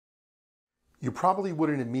You probably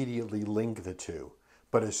wouldn't immediately link the two,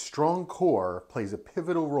 but a strong core plays a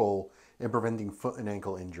pivotal role in preventing foot and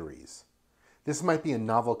ankle injuries. This might be a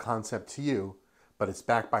novel concept to you, but it's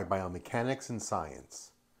backed by biomechanics and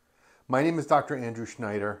science. My name is Dr. Andrew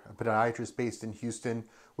Schneider, a podiatrist based in Houston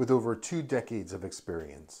with over 2 decades of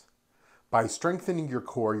experience. By strengthening your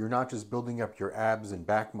core, you're not just building up your abs and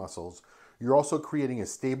back muscles, you're also creating a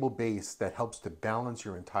stable base that helps to balance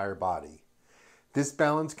your entire body. This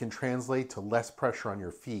balance can translate to less pressure on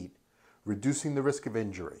your feet, reducing the risk of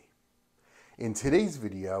injury. In today's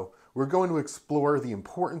video, we're going to explore the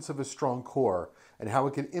importance of a strong core and how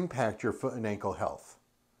it can impact your foot and ankle health.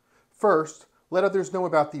 First, let others know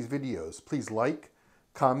about these videos. Please like,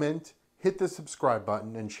 comment, hit the subscribe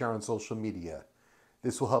button, and share on social media.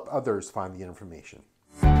 This will help others find the information.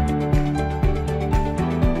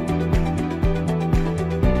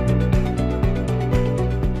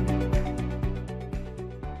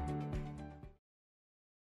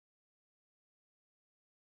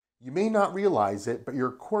 You may not realize it, but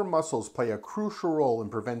your core muscles play a crucial role in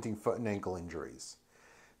preventing foot and ankle injuries.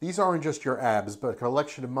 These aren't just your abs, but a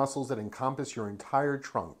collection of muscles that encompass your entire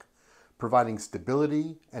trunk, providing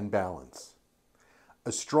stability and balance.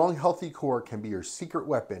 A strong, healthy core can be your secret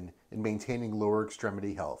weapon in maintaining lower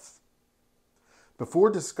extremity health. Before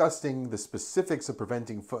discussing the specifics of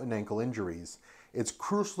preventing foot and ankle injuries, it's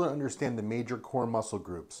crucial to understand the major core muscle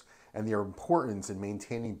groups and their importance in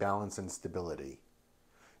maintaining balance and stability.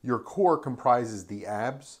 Your core comprises the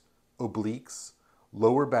abs, obliques,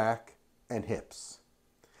 lower back, and hips.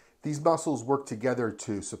 These muscles work together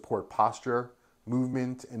to support posture,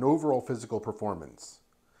 movement, and overall physical performance,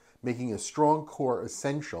 making a strong core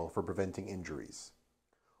essential for preventing injuries.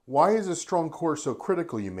 Why is a strong core so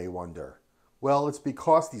critical, you may wonder? Well, it's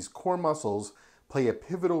because these core muscles play a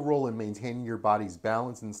pivotal role in maintaining your body's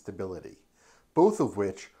balance and stability, both of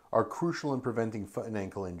which are crucial in preventing foot and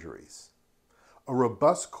ankle injuries. A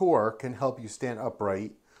robust core can help you stand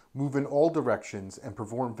upright, move in all directions, and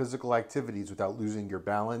perform physical activities without losing your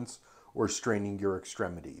balance or straining your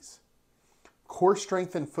extremities. Core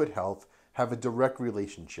strength and foot health have a direct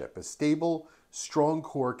relationship. A stable, strong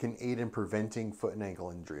core can aid in preventing foot and ankle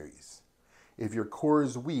injuries. If your core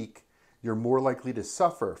is weak, you're more likely to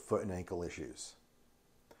suffer foot and ankle issues.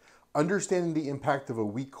 Understanding the impact of a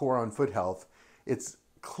weak core on foot health, it's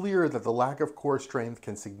clear that the lack of core strength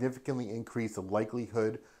can significantly increase the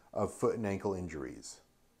likelihood of foot and ankle injuries.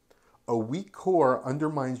 A weak core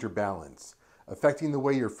undermines your balance, affecting the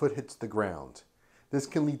way your foot hits the ground. This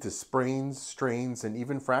can lead to sprains, strains, and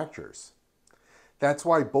even fractures. That's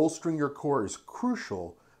why bolstering your core is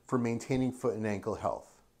crucial for maintaining foot and ankle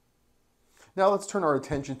health. Now let's turn our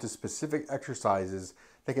attention to specific exercises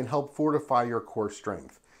that can help fortify your core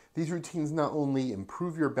strength. These routines not only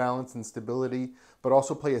improve your balance and stability, but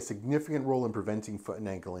also play a significant role in preventing foot and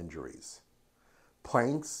ankle injuries.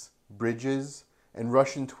 Planks, bridges, and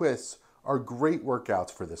Russian twists are great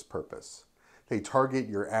workouts for this purpose. They target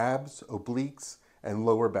your abs, obliques, and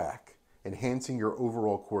lower back, enhancing your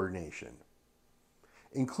overall coordination.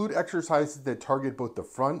 Include exercises that target both the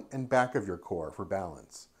front and back of your core for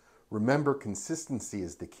balance. Remember, consistency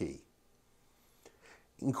is the key.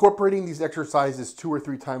 Incorporating these exercises 2 or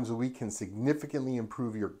 3 times a week can significantly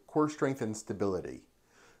improve your core strength and stability.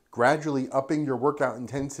 Gradually upping your workout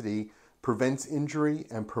intensity prevents injury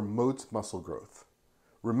and promotes muscle growth.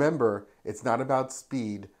 Remember, it's not about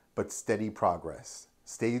speed, but steady progress.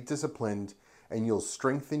 Stay disciplined, and you'll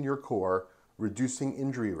strengthen your core, reducing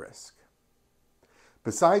injury risk.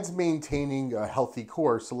 Besides maintaining a healthy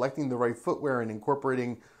core, selecting the right footwear and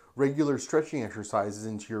incorporating regular stretching exercises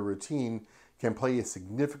into your routine can play a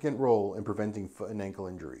significant role in preventing foot and ankle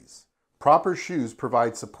injuries. Proper shoes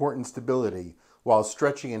provide support and stability, while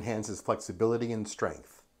stretching enhances flexibility and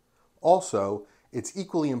strength. Also, it's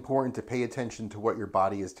equally important to pay attention to what your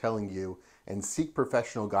body is telling you and seek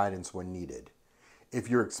professional guidance when needed. If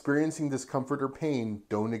you're experiencing discomfort or pain,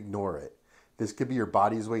 don't ignore it. This could be your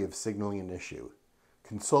body's way of signaling an issue.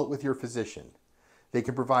 Consult with your physician. They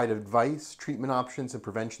can provide advice, treatment options, and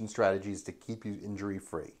prevention strategies to keep you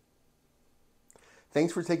injury-free.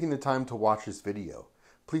 Thanks for taking the time to watch this video.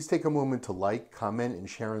 Please take a moment to like, comment, and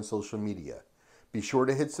share on social media. Be sure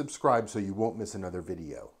to hit subscribe so you won't miss another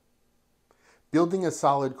video. Building a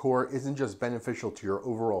solid core isn't just beneficial to your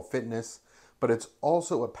overall fitness, but it's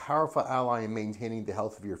also a powerful ally in maintaining the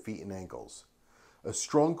health of your feet and ankles. A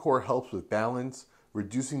strong core helps with balance,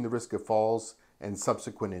 reducing the risk of falls and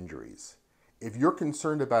subsequent injuries. If you're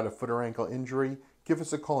concerned about a foot or ankle injury, give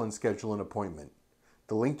us a call and schedule an appointment.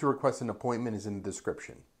 The link to request an appointment is in the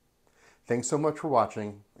description. Thanks so much for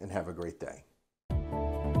watching, and have a great day.